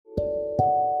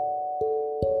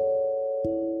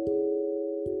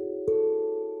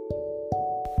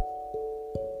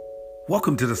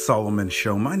Welcome to the Solomon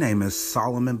Show. My name is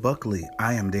Solomon Buckley.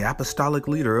 I am the apostolic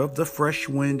leader of the Fresh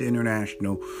Wind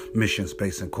International Mission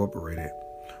Space Incorporated.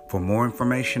 For more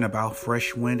information about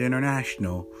Fresh Wind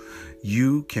International,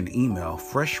 you can email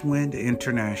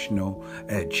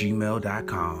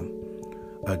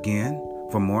freshwindinternational@gmail.com. Again,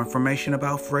 for more information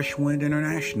about Fresh Wind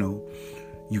International,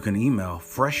 you can email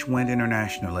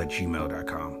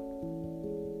freshwindinternational@gmail.com.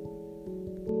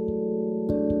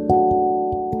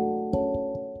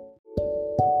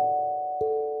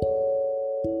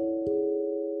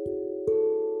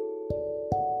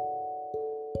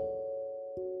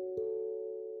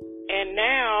 And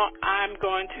now I'm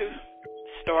going to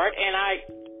start, and I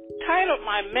titled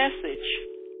my message,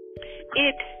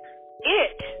 It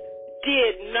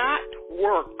Did Not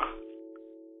Work.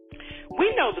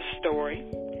 We know the story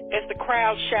as the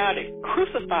crowd shouted,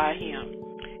 "Crucify him."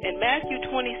 In Matthew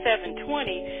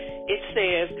 27:20, it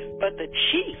says, "But the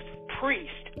chief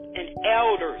priests and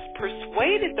elders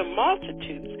persuaded the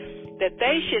multitudes that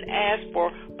they should ask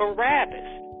for Barabbas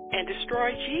and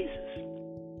destroy Jesus."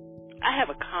 I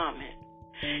have a comment.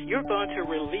 You're going to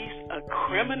release a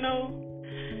criminal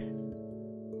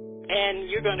and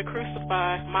you're going to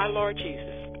crucify my Lord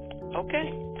Jesus.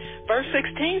 Okay. Verse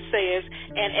 16 says,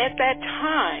 "And at that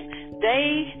time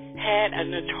they had a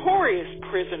notorious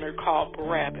prisoner called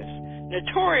Barabbas."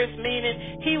 Notorious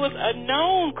meaning he was a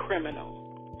known criminal.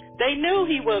 They knew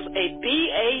he was a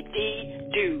BAD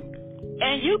dude.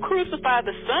 And you crucify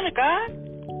the Son of God?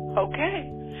 Okay.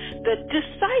 The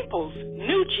disciples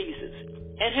knew Jesus,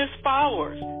 and his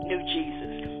followers knew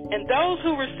Jesus. And those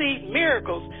who received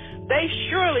miracles, they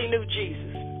surely knew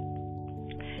Jesus.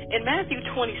 In Matthew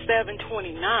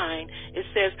 27:29, it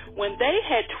says, "When they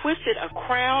had twisted a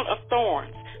crown of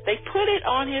thorns, they put it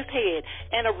on his head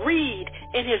and a reed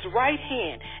in his right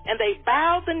hand, and they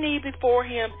bowed the knee before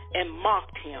him and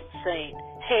mocked him, saying,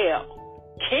 'Hail,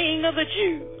 King of the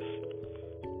Jews.'"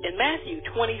 In Matthew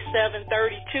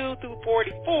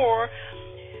 27:32-44,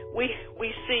 we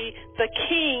see the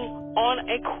king on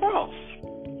a cross.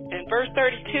 In verse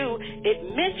 32, it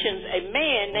mentions a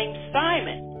man named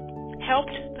Simon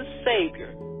helped the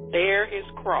Savior bear his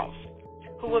cross,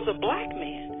 who was a black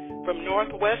man from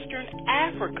northwestern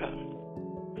Africa.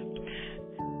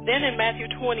 Then in Matthew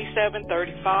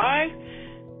 27:35,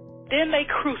 then they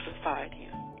crucified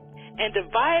him and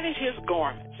divided his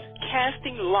garments,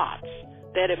 casting lots,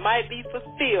 that it might be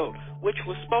fulfilled, which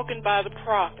was spoken by the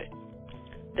prophet.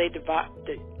 They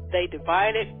divided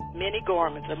many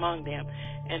garments among them,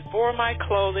 and for my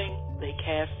clothing they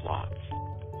cast lots.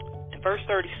 In verse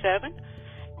 37,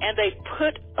 "And they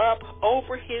put up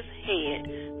over his head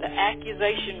the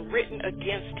accusation written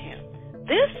against him.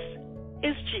 This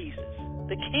is Jesus,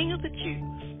 the King of the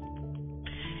Jews."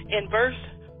 In verse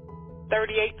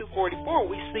 38-44,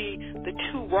 we see the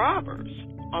two robbers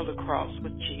on the cross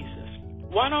with Jesus,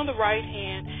 one on the right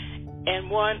hand and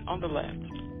one on the left.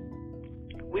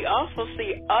 We also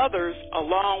see others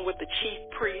along with the chief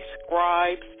priests,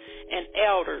 scribes, and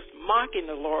elders mocking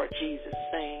the Lord Jesus,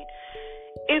 saying,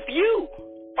 "If you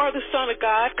are the Son of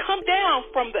God, come down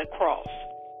from the cross.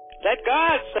 Let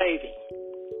God save him."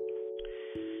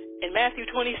 In Matthew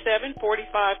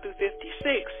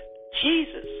 27:45-56,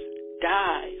 Jesus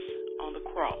dies on the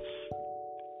cross.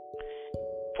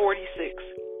 46,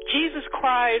 Jesus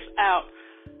cries out,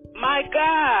 my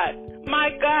God,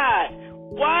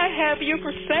 why have you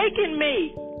forsaken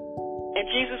me?" And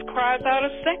Jesus cries out a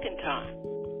second time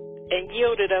and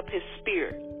yielded up his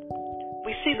spirit.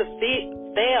 We see the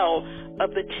veil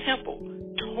of the temple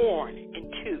torn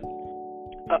in two,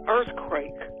 an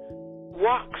earthquake,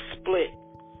 rocks split.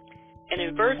 And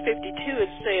in verse 52 it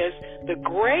says, "The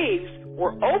graves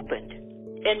were opened,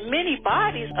 and many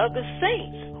bodies of the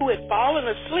saints who had fallen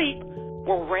asleep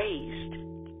were raised."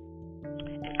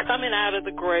 And coming out of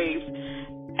the graves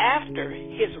after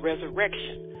his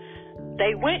resurrection,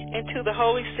 they went into the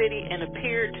holy city and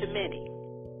appeared to many.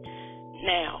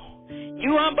 Now,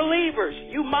 you unbelievers,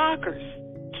 you mockers,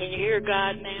 can you hear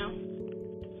God now?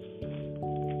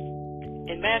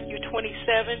 In Matthew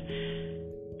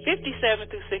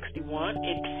 27:57-61,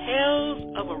 it tells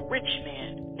of a rich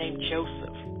man named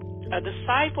Joseph, a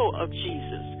disciple of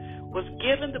Jesus, was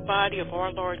given the body of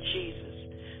our Lord Jesus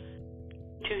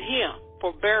to him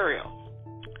for burial.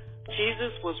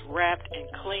 Jesus was wrapped in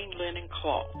clean linen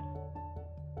cloth,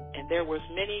 and there was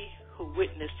many who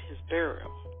witnessed his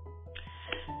burial.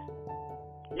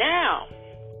 Now,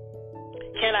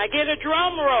 can I get a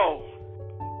drum roll?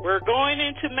 We're going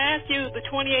into Matthew, the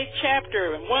 28th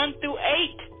chapter, and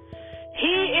 1-8.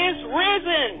 He is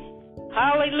risen.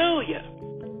 Hallelujah.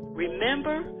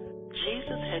 Remember,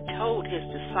 Jesus had told his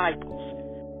disciples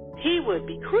he would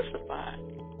be crucified,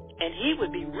 and he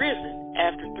would be risen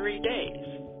after 3 days.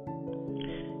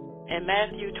 In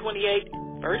Matthew 28,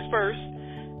 verse,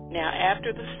 now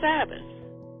after the Sabbath,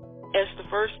 as the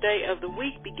first day of the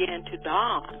week began to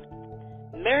dawn,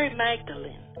 Mary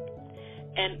Magdalene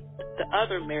and the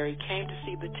other Mary came to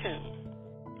see the tomb.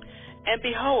 And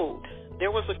behold,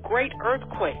 there was a great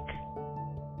earthquake,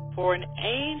 for an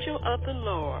angel of the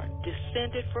Lord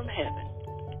descended from heaven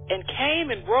and came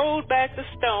and rolled back the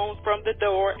stone from the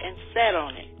door and sat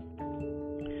on it.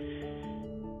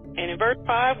 And in verse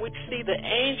 5, we see the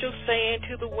angel saying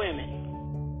to the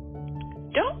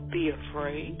women, "Don't be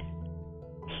afraid.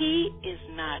 He is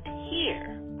not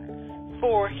here,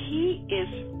 for he is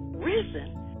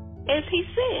risen, as he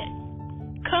said.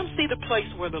 Come see the place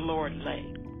where the Lord lay.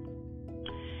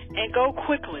 And go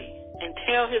quickly and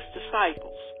tell his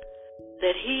disciples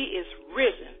that he is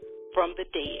risen from the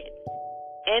dead.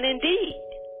 And indeed,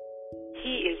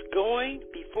 he is going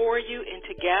before you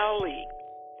into Galilee.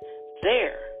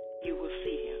 There you will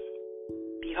see him.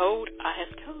 Behold, I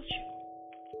have told you."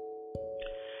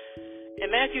 In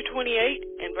Matthew 28,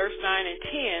 in verse 9 and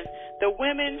 10, the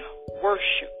women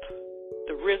worship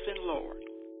the risen Lord.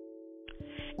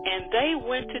 And they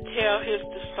went to tell his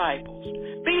disciples,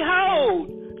 "Behold,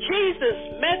 Jesus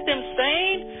met them,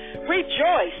 saying,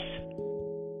 'Rejoice.'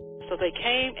 So they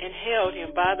came and held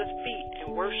him by the feet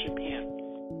and worshiped him.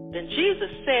 Then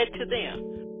Jesus said to them,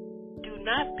 'Do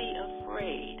not be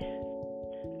afraid.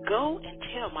 Go and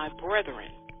tell my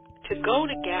brethren to go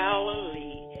to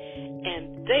Galilee,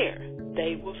 and there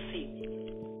they will see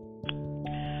me.'"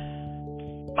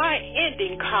 My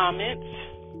ending comments,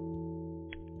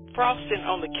 frosting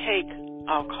on the cake,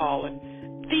 I'll call it.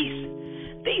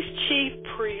 These chief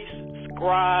priests,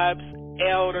 scribes,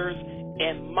 elders,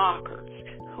 and mockers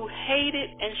who hated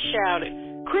and shouted,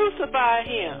 "Crucify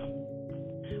him."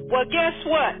 Well, guess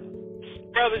what,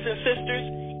 brothers and sisters?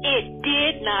 It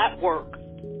did not work.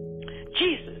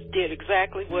 Jesus did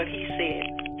exactly what he said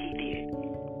he did.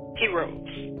 He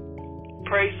rose.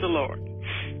 Praise the Lord.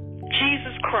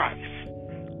 Jesus Christ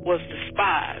was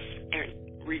despised and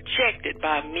rejected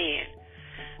by men,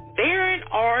 bearing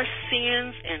our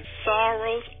sins and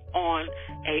sorrows on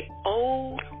an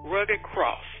old rugged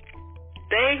cross.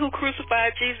 They who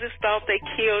crucified Jesus thought they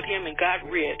killed him and got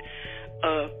rid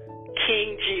of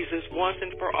King Jesus once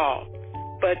and for all.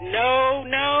 But no,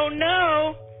 no,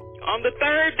 no. On the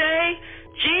third day,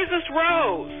 Jesus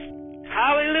rose.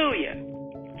 Hallelujah.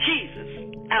 Jesus,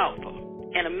 Alpha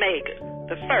and Omega,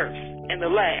 the first and the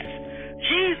last.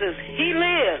 Jesus, he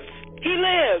lives. He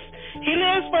lives. He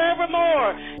lives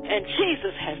forevermore. And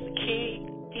Jesus has the key.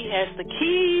 He has the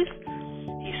keys.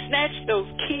 He snatched those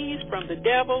keys from the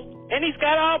devil, and he's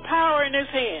got all power in his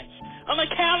hands. On the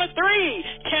count of 3,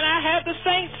 can I have the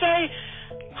saints say,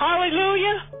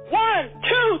 hallelujah? 1,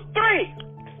 2, 3.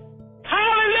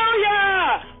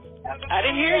 Hallelujah! I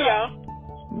didn't hear y'all.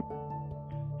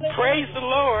 Praise the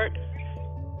Lord.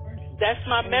 That's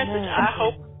my message. I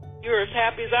hope you're as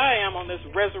happy as I am on this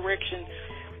Resurrection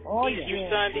Easter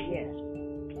Sunday.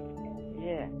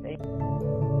 Yes.